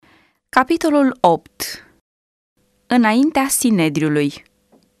Capitolul 8. Înaintea Sinedriului.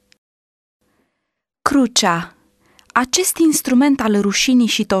 Crucea, acest instrument al rușinii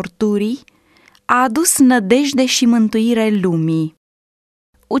și torturii, a adus nădejde și mântuire lumii.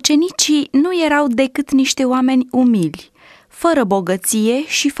 Ucenicii nu erau decât niște oameni umili, fără bogăție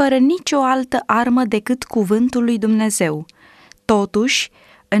și fără nicio altă armă decât cuvântul lui Dumnezeu. Totuși,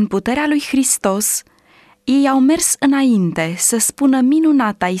 în puterea lui Hristos, ei au mers înainte să spună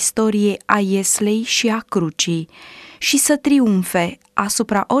minunata istorie a ieslei și a crucii și să triumfe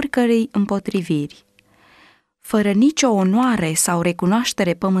asupra oricărei împotriviri. Fără nicio onoare sau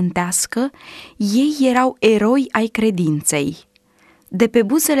recunoaștere pământească, ei erau eroi ai credinței. De pe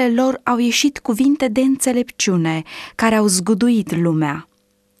buzele lor au ieșit cuvinte de înțelepciune care au zguduit lumea.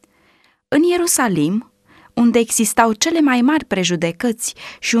 În Ierusalim, unde existau cele mai mari prejudecăți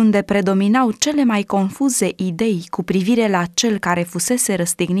și unde predominau cele mai confuze idei cu privire la cel care fusese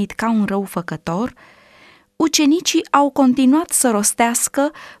răstignit ca un răufăcător, ucenicii au continuat să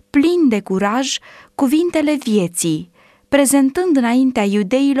rostească, plini de curaj, cuvintele vieții, prezentând înaintea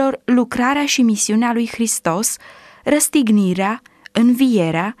iudeilor lucrarea și misiunea lui Hristos, răstignirea,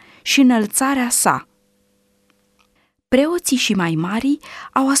 învierea și înălțarea sa. Preoții și mai mari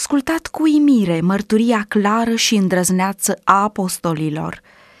au ascultat cu uimire mărturia clară și îndrăzneață a apostolilor.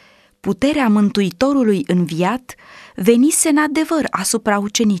 Puterea Mântuitorului înviat venise în adevăr asupra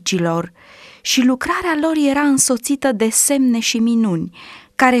ucenicilor și lucrarea lor era însoțită de semne și minuni,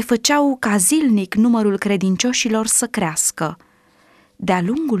 care făceau ca zilnic numărul credincioșilor să crească. De-a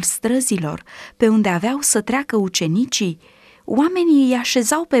lungul străzilor, pe unde aveau să treacă ucenicii, oamenii îi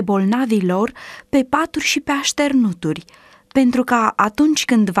așezau pe bolnavii lor pe paturi și pe așternuturi, pentru ca atunci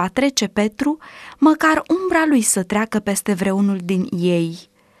când va trece Petru, măcar umbra lui să treacă peste vreunul din ei.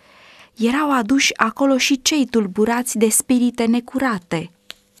 Erau aduși acolo și cei tulburați de spirite necurate.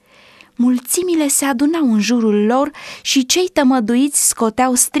 Mulțimile se adunau în jurul lor și cei tămăduiți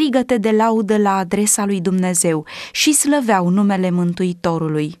scoteau strigăte de laudă la adresa lui Dumnezeu și slăveau numele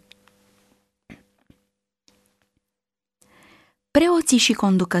Mântuitorului. Preoții și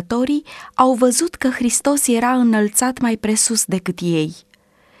conducătorii au văzut că Hristos era înălțat mai presus decât ei.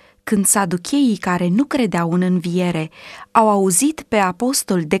 Când saducheii care nu credeau în înviere au auzit pe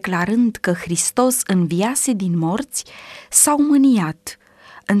apostoli declarând că Hristos înviase din morți, s-au mâniat,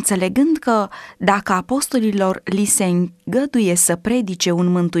 înțelegând că dacă apostolilor li se îngăduie să predice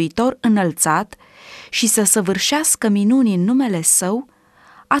un mântuitor înălțat și să săvârșească minuni în numele său,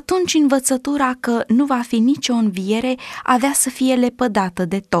 atunci învățătura că nu va fi nicio înviere avea să fie lepădată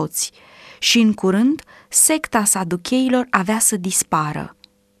de toți și în curând secta saducheilor avea să dispară.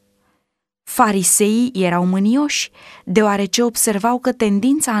 Fariseii erau mânioși, deoarece observau că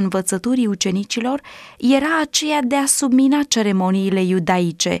tendința învățăturii ucenicilor era aceea de a submina ceremoniile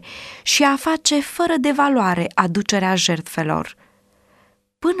iudaice și a face fără de valoare aducerea jertfelor.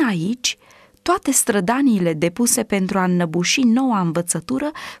 Până aici, toate strădaniile depuse pentru a înnăbuși noua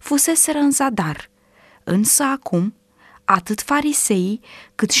învățătură fuseseră în zadar, însă acum, atât fariseii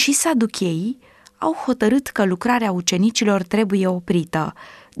cât și saducheii au hotărât că lucrarea ucenicilor trebuie oprită,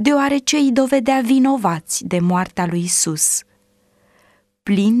 deoarece îi dovedea vinovați de moartea lui Isus.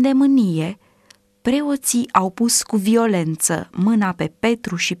 Plini de mânie, preoții au pus cu violență mâna pe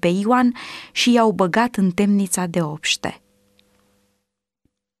Petru și pe Ioan și i-au băgat în temnița de obște.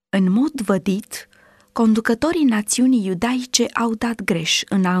 În mod vădit, conducătorii națiunii iudaice au dat greș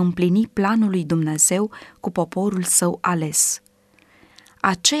în a împlini planul lui Dumnezeu cu poporul său ales.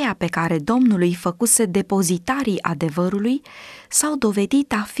 Aceia pe care Domnul îi făcuse depozitarii adevărului s-au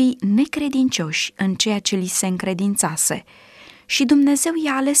dovedit a fi necredincioși în ceea ce li se încredințase și Dumnezeu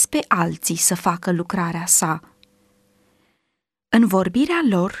i-a ales pe alții să facă lucrarea sa. În vorbirea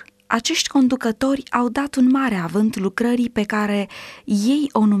lor, acești conducători au dat un mare avânt lucrării pe care ei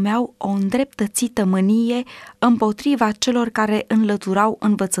o numeau o îndreptățită mânie împotriva celor care înlăturau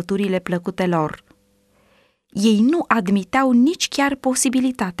învățăturile plăcute lor. Ei nu admiteau nici chiar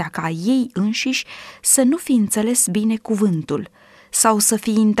posibilitatea ca ei înșiși să nu fi înțeles bine cuvântul sau să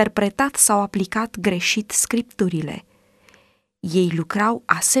fi interpretat sau aplicat greșit scripturile. Ei lucrau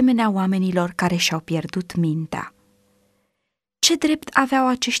asemenea oamenilor care și-au pierdut mintea. Ce drept aveau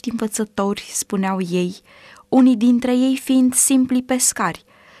acești învățători, spuneau ei, unii dintre ei fiind simpli pescari,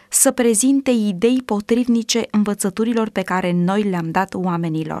 să prezinte idei potrivnice învățăturilor pe care noi le-am dat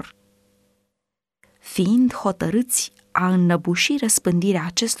oamenilor? Fiind hotărâți a înnăbuși răspândirea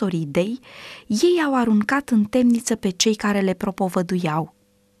acestor idei, ei au aruncat în temniță pe cei care le propovăduiau.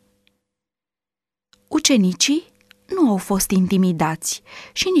 Ucenicii nu au fost intimidați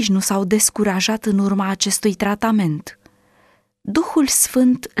și nici nu s-au descurajat în urma acestui tratament. Duhul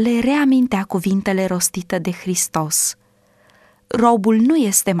Sfânt le reamintea cuvintele rostite de Hristos: robul nu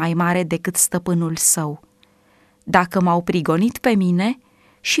este mai mare decât stăpânul său. Dacă m-au prigonit pe mine,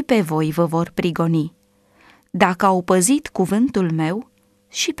 și pe voi vă vor prigoni. Dacă au păzit cuvântul meu,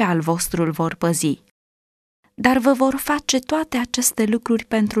 și pe al vostru îl vor păzi. Dar vă vor face toate aceste lucruri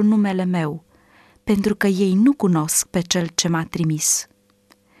pentru numele meu, pentru că ei nu cunosc pe cel ce m-a trimis.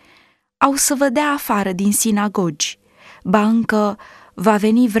 Au să vă dea afară din sinagogi, ba încă va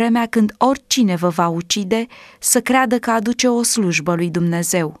veni vremea când oricine vă va ucide să creadă că aduce o slujbă lui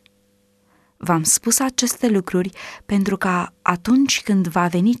Dumnezeu. V-am spus aceste lucruri pentru că atunci când va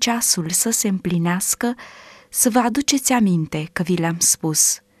veni ceasul să se împlinească, să vă aduceți aminte că vi le-am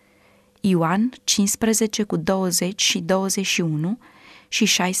spus. Ioan 15:20 și 21 și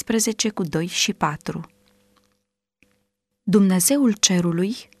 16:2 și 4. Dumnezeul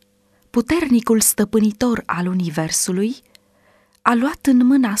cerului, puternicul stăpânitor al universului, a luat în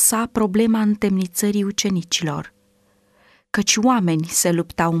mâna sa problema întemnițării ucenicilor, căci oameni se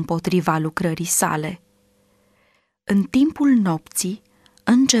luptau împotriva lucrării sale. În timpul nopții,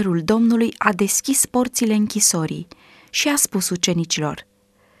 îngerul Domnului a deschis porțile închisorii și a spus ucenicilor: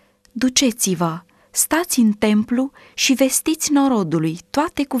 duceți-vă, stați în templu și vestiți norodului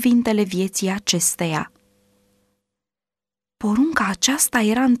toate cuvintele vieții acesteia. Porunca aceasta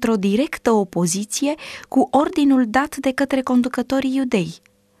era într-o directă opoziție cu ordinul dat de către conducătorii iudei.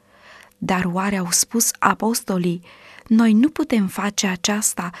 Dar oare au spus apostolii: noi nu putem face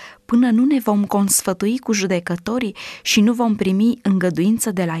aceasta până nu ne vom consfătui cu judecătorii și nu vom primi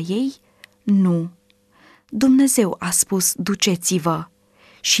îngăduință de la ei? Nu. Dumnezeu a spus: duceți-vă,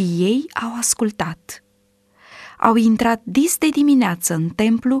 și ei au ascultat. Au intrat dis de dimineață în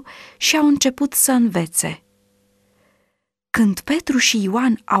templu și au început să învețe. Când Petru și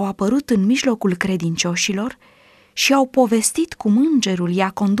Ioan au apărut în mijlocul credincioșilor și au povestit cum îngerul i-a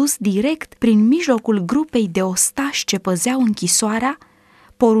condus direct prin mijlocul grupei de ostași ce păzeau închisoarea,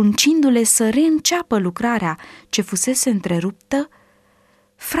 poruncindu-le să reînceapă lucrarea ce fusese întreruptă,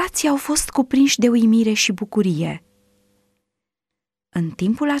 frații au fost cuprinși de uimire și bucurie. În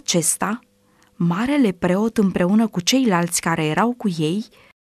timpul acesta, marele preot împreună cu ceilalți care erau cu ei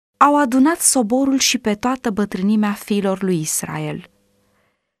au adunat soborul și pe toată bătrânimea fiilor lui Israel.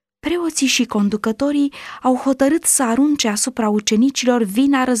 Preoții și conducătorii au hotărât să arunce asupra ucenicilor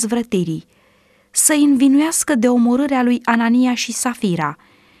vina răzvrătirii, să-i învinuiască de omorârea lui Anania și Safira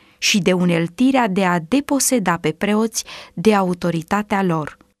și de uneltirea de a deposeda pe preoți de autoritatea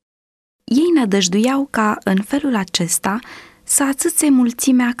lor. Ei nădăjduiau ca, în felul acesta, să ațâțe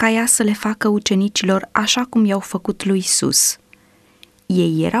mulțimea ca ea să le facă ucenicilor așa cum i-au făcut lui Iisus.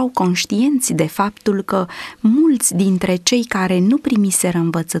 Ei erau conștienți de faptul că mulți dintre cei care nu primiseră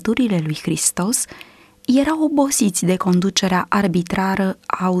învățăturile lui Hristos erau obosiți de conducerea arbitrară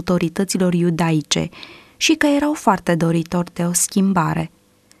a autorităților iudaice și că erau foarte doritori de o schimbare.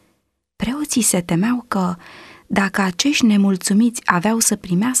 Preoții se temeau că, dacă acești nemulțumiți aveau să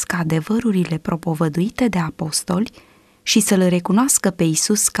primească adevărurile propovăduite de apostoli și să-L recunoască pe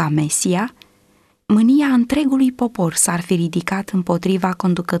Iisus ca Mesia, mânia întregului popor s-ar fi ridicat împotriva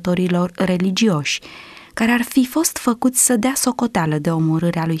conducătorilor religioși, care ar fi fost făcuți să dea socoteală de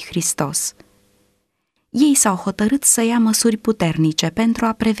omorârea lui Hristos. Ei s-au hotărât să ia măsuri puternice pentru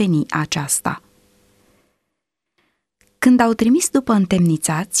a preveni aceasta. Când au trimis după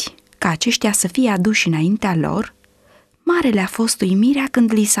întemnițați, ca aceștia să fie aduși înaintea lor, mare le-a fost uimirea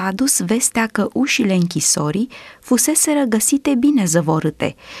când li s-a adus vestea că ușile închisorii fuseseră găsite bine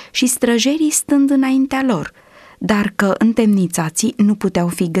zăvorâte și străjerii stând înaintea lor, dar că întemnițații nu puteau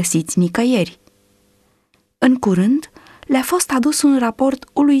fi găsiți nicăieri. În curând, le-a fost adus un raport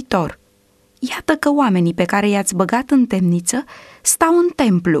uluitor. Iată că oamenii pe care i-ați băgat în temniță stau în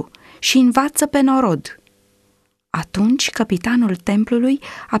templu și învață pe norod. Atunci capitanul templului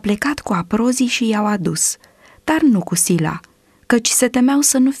a plecat cu aprozii și i-au adus, dar nu cu sila, căci se temeau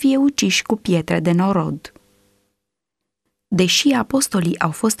să nu fie uciși cu pietre de norod. Deși apostolii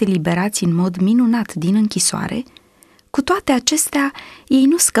au fost eliberați în mod minunat din închisoare, cu toate acestea ei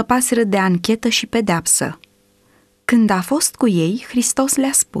nu scăpaseră de anchetă și pedeapsă. Când a fost cu ei, Hristos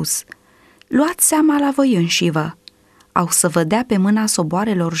le-a spus: luați seama la voi înșivă, au să vă dea pe mâna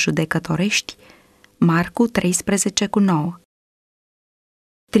soboarelor judecătorești. Marcu 13:9.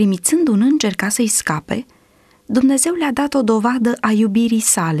 Trimițând un înger ca să-i scape, Dumnezeu le-a dat o dovadă a iubirii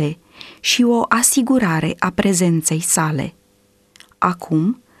sale și o asigurare a prezenței sale.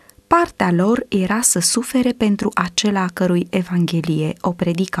 Acum, partea lor era să sufere pentru acela a cărui evanghelie o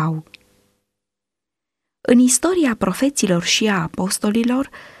predicau. În istoria profeților și a apostolilor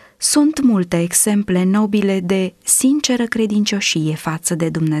Sunt multe exemple nobile de sinceră credincioșie față de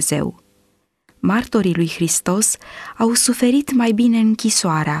Dumnezeu. Martorii lui Hristos au suferit mai bine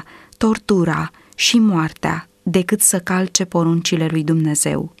închisoarea, tortura și moartea decât să calce poruncile lui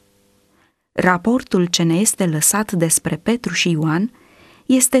Dumnezeu. Raportul ce ne este lăsat despre Petru și Ioan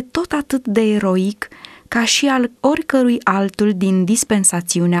este tot atât de eroic ca și al oricărui altul din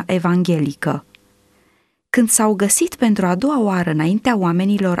dispensațiunea evanghelică. Când s-au găsit pentru a doua oară înaintea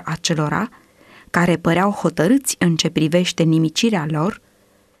oamenilor acelora, care păreau hotărâți în ce privește nimicirea lor,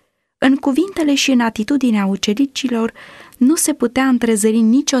 în cuvintele și în atitudinea ucenicilor nu se putea întrezări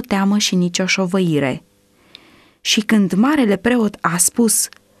nicio teamă și nicio șovăire. Și când marele preot a spus: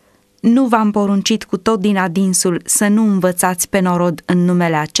 „Nu v-am poruncit cu tot din adinsul să nu învățați pe norod în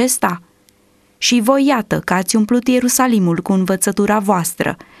numele acesta? Și voi iată că ați umplut Ierusalimul cu învățătura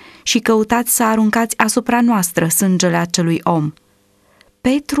voastră și căutați să aruncați asupra noastră sângele acelui om.”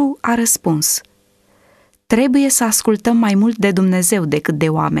 Petru a răspuns: „Trebuie să ascultăm mai mult de Dumnezeu decât de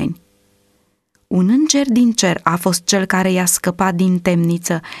oameni.” Un înger din cer a fost cel care i-a scăpat din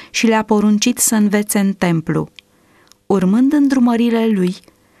temniță și le-a poruncit să învețe în templu. Urmând îndrumările lui,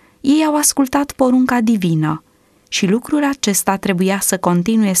 ei au ascultat porunca divină și lucrul acesta trebuia să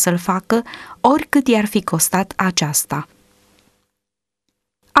continue să-l facă oricât i-ar fi costat aceasta.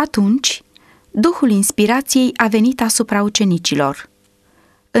 Atunci, Duhul inspirației a venit asupra ucenicilor.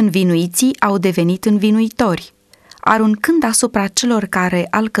 Învinuiții au devenit învinuitori, aruncând asupra celor care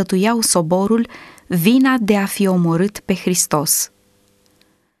alcătuiau soborul vina de a fi omorât pe Hristos.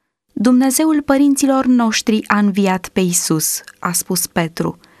 „Dumnezeul părinților noștri a înviat pe Iisus,” a spus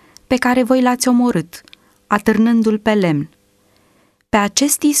Petru, „pe care voi l-ați omorât, atârnându-l pe lemn. Pe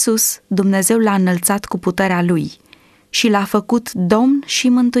acest Iisus Dumnezeu l-a înălțat cu puterea lui și l-a făcut Domn și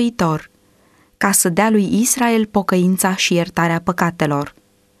Mântuitor, ca să dea lui Israel pocăința și iertarea păcatelor.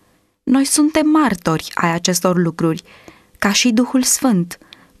 Noi suntem martori ai acestor lucruri, ca și Duhul Sfânt,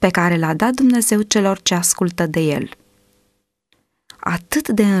 pe care l-a dat Dumnezeu celor ce ascultă de El.” Atât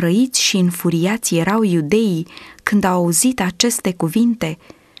de înrăiți și înfuriați erau iudeii când au auzit aceste cuvinte,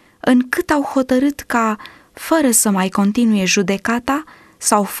 încât au hotărât ca, fără să mai continue judecata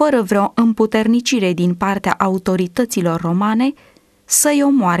sau fără vreo împuternicire din partea autorităților romane, să-i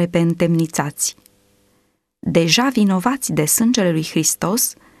omoare pe întemnițați. Deja vinovați de sângele lui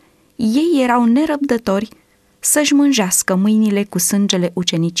Hristos, ei erau nerăbdători să-și mânjească mâinile cu sângele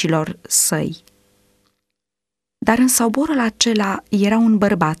ucenicilor săi. Dar în soborul acela era un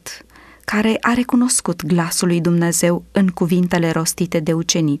bărbat care a recunoscut glasul lui Dumnezeu în cuvintele rostite de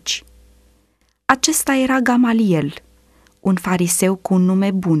ucenici. Acesta era Gamaliel, un fariseu cu un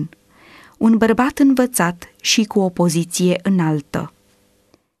nume bun, un bărbat învățat și cu o poziție înaltă.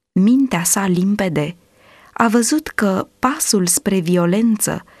 Mintea sa limpede a văzut că pasul spre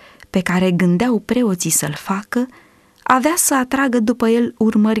violență pe care gândeau preoții să-l facă avea să atragă după el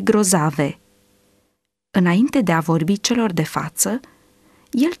urmări grozave. Înainte de a vorbi celor de față,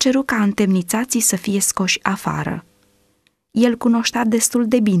 el ceru ca întemnițații să fie scoși afară. El cunoștea destul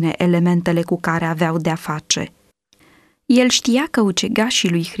de bine elementele cu care aveau de-a face. El știa că ucegașii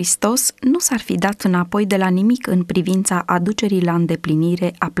lui Hristos nu s-ar fi dat înapoi de la nimic în privința aducerii la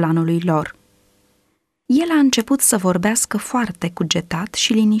îndeplinire a planului lor. El a început să vorbească foarte cugetat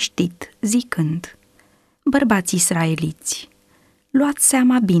și liniștit, zicând: „Bărbați israeliți, luați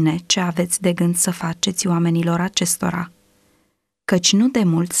seama bine ce aveți de gând să faceți oamenilor acestora, căci nu de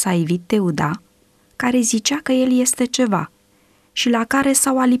mult s-a ivit Teuda, care zicea că el este ceva și la care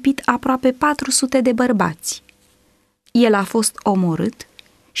s-au alipit aproape 400 de bărbați. El a fost omorât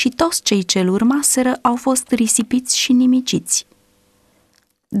și toți cei ce-l urmaseră au fost risipiți și nimiciți.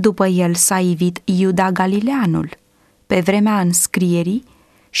 După el s-a ivit Iuda Galileanul, pe vremea înscrierii,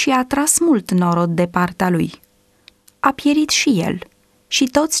 și a tras mult norod de partea lui. A pierit și el, și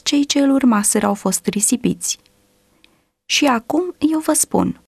toți cei ce îl urmaseră au fost risipiți. Și acum eu vă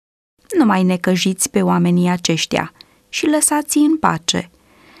spun, nu mai necăjiți pe oamenii aceștia și lăsați-i în pace.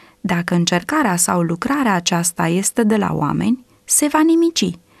 Dacă încercarea sau lucrarea aceasta este de la oameni, se va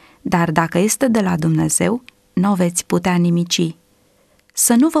nimici, dar dacă este de la Dumnezeu, n-o veți putea nimici.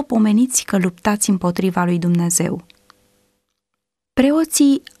 Să nu vă pomeniți că luptați împotriva lui Dumnezeu.”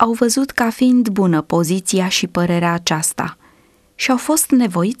 Preoții au văzut ca fiind bună poziția și părerea aceasta și au fost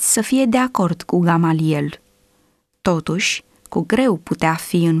nevoiți să fie de acord cu Gamaliel. Totuși, cu greu putea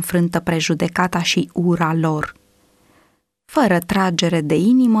fi înfrântă prejudecata și ura lor. Fără tragere de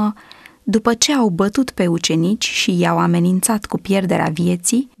inimă, după ce au bătut pe ucenici și i-au amenințat cu pierderea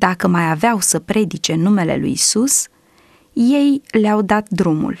vieții, dacă mai aveau să predice numele lui Iisus, ei le-au dat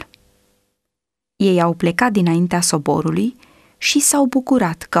drumul. Ei au plecat dinaintea soborului și s-au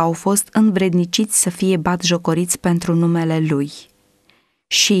bucurat că au fost învredniciți să fie batjocoriți pentru numele Lui.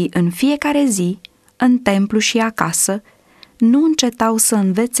 Și în fiecare zi, în templu și acasă, nu încetau să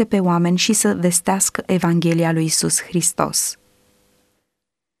învețe pe oameni și să vestească Evanghelia lui Iisus Hristos.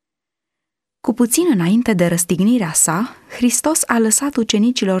 Cu puțin înainte de răstignirea sa, Hristos a lăsat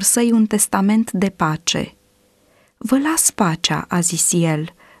ucenicilor săi un testament de pace. Vă las pacea, a zis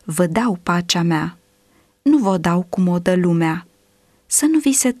El, vă dau pacea mea. Nu vă dau cum o dă lumea. Să nu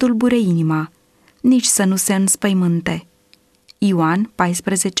vi se tulbure inima, nici să nu se înspăimânte. Ioan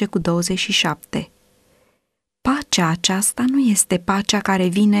 14:27. Pacea aceasta nu este pacea care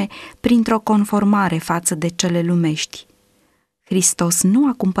vine printr-o conformare față de cele lumești. Hristos nu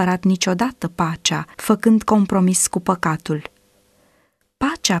a cumpărat niciodată pacea, făcând compromis cu păcatul.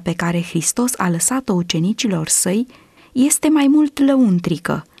 Pacea pe care Hristos a lăsat-o ucenicilor săi este mai mult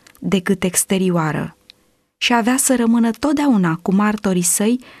lăuntrică decât exterioară și avea să rămână totdeauna cu martorii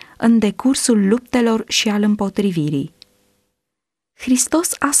săi în decursul luptelor și al împotrivirii.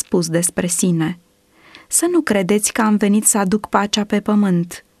 Hristos a spus despre sine: să nu credeți că am venit să aduc pacea pe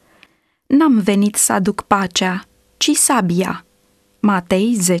pământ. N-am venit să aduc pacea, ci sabia.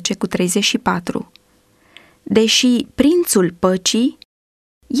 Matei 10:34. Deși prințul păcii,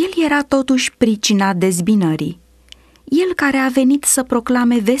 el era totuși pricina dezbinării. El care a venit să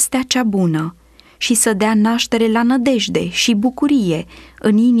proclame vestea cea bună și să dea naștere la nădejde și bucurie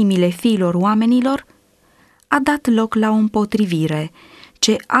în inimile fiilor oamenilor, a dat loc la o împotrivire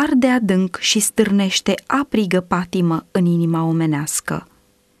ce arde adânc și stârnește aprigă patimă în inima omenească.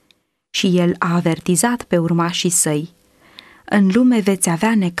 Și el a avertizat pe urmașii săi: în lume veți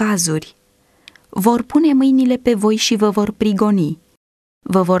avea necazuri. Vor pune mâinile pe voi și vă vor prigoni.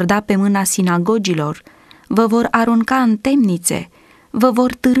 Vă vor da pe mâna sinagogilor, vă vor arunca în temnițe, vă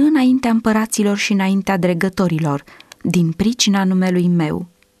vor târî înaintea împăraților și înaintea dregătorilor, din pricina numelui meu.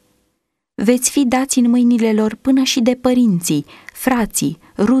 Veți fi dați în mâinile lor până și de părinții, frații,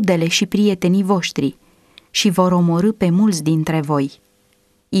 rudele și prietenii voștri și vor omorî pe mulți dintre voi.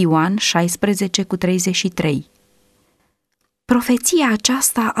 Ioan 16:33. Profeția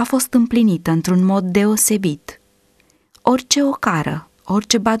aceasta a fost împlinită într-un mod deosebit. Orice ocară,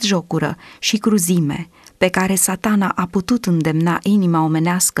 orice batjocură și cruzime pe care Satana a putut îndemna inima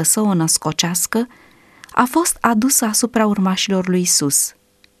omenească să o născocească, a fost adusă asupra urmașilor lui Isus.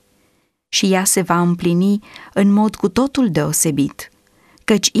 Și ea se va împlini în mod cu totul deosebit,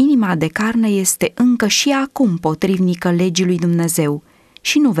 căci inima de carne este încă și acum potrivnică legii lui Dumnezeu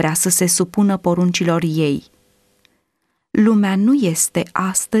și nu vrea să se supună poruncilor ei. Lumea nu este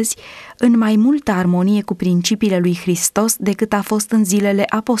astăzi în mai multă armonie cu principiile lui Hristos decât a fost în zilele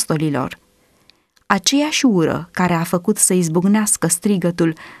apostolilor. Aceeași ură care a făcut să izbucnească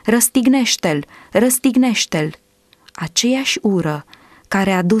strigătul „Răstignește-l, răstignește-l!”, aceeași ură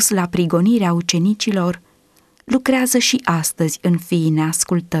care a dus la prigonirea ucenicilor, lucrează și astăzi în fiii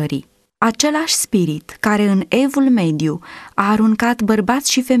neascultării. Același spirit care în Evul Mediu a aruncat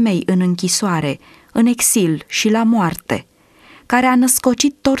bărbați și femei în închisoare, în exil și la moarte, care a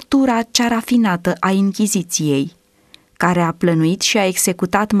născocit tortura cea rafinată a Inchiziției, care a plănuit și a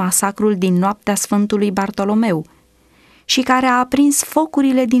executat masacrul din noaptea Sfântului Bartolomeu și care a aprins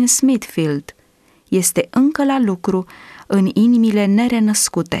focurile din Smithfield, este încă la lucru în inimile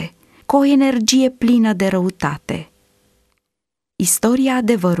nerenăscute, cu o energie plină de răutate. Istoria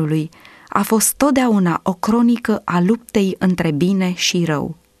adevărului a fost totdeauna o cronică a luptei între bine și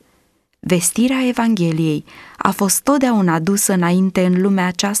rău. Vestirea Evangheliei a fost totdeauna dusă înainte în lumea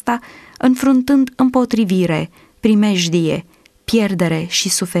aceasta, înfruntând împotrivire, primejdie, pierdere și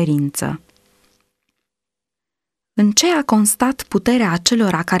suferință. În ce a constat puterea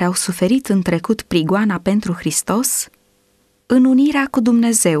acelora care au suferit în trecut prigoana pentru Hristos? În unirea cu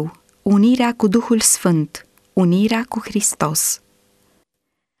Dumnezeu, unirea cu Duhul Sfânt, unirea cu Hristos.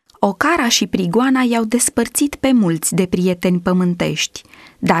 Ocara și prigoana i-au despărțit pe mulți de prieteni pământești,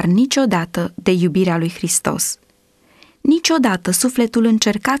 dar niciodată de iubirea lui Hristos. Niciodată sufletul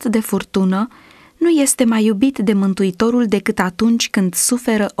încercat de furtună nu este mai iubit de Mântuitorul decât atunci când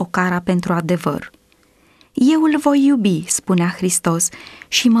suferă ocara pentru adevăr. Eu îl voi iubi, spunea Hristos,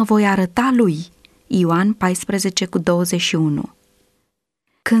 și mă voi arăta lui. Ioan 14:21.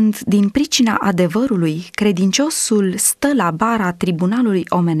 Când, din pricina adevărului, credinciosul stă la bara tribunalului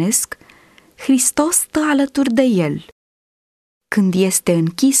omenesc, Hristos stă alături de el. Când este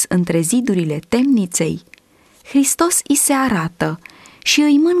închis între zidurile temniței, Hristos îi se arată și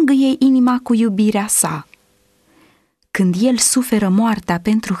îi mângâie inima cu iubirea sa. Când el suferă moartea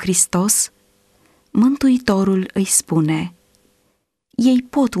pentru Hristos, Mântuitorul îi spune: ei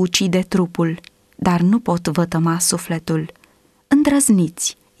pot ucide trupul, dar nu pot vătăma sufletul.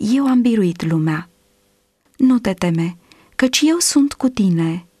 Îndrăzniți, eu am biruit lumea. Nu te teme, căci eu sunt cu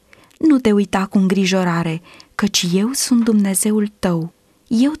tine. Nu te uita cu îngrijorare, căci eu sunt Dumnezeul tău.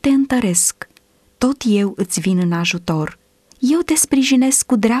 Eu te întăresc, tot eu îți vin în ajutor. Eu te sprijinesc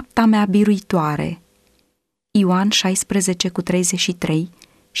cu dreapta mea biruitoare. Ioan 16:33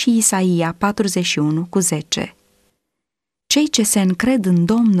 și Isaia 41:10. Cei ce se încred în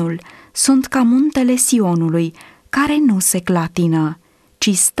Domnul sunt ca muntele Sionului, care nu se clatină,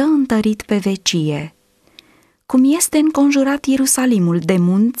 ci stă întărit pe vecie. Cum este înconjurat Ierusalimul de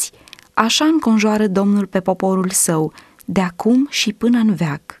munți, așa înconjoară Domnul pe poporul său, de acum și până în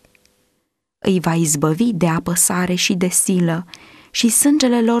veac. Îi va izbăvi de apăsare și de silă, și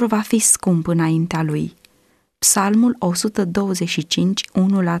sângele lor va fi scump înaintea lui. Psalmul 125,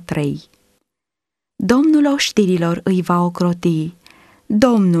 1-3. Domnul oștirilor îi va ocroti,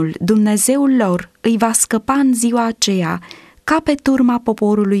 Domnul, Dumnezeul lor, îi va scăpa în ziua aceea, ca pe turma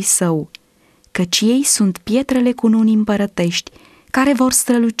poporului său, căci ei sunt pietrele cununii împărătești, care vor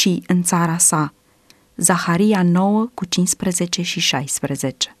străluci în țara sa. Zaharia 9:15 și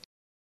 16.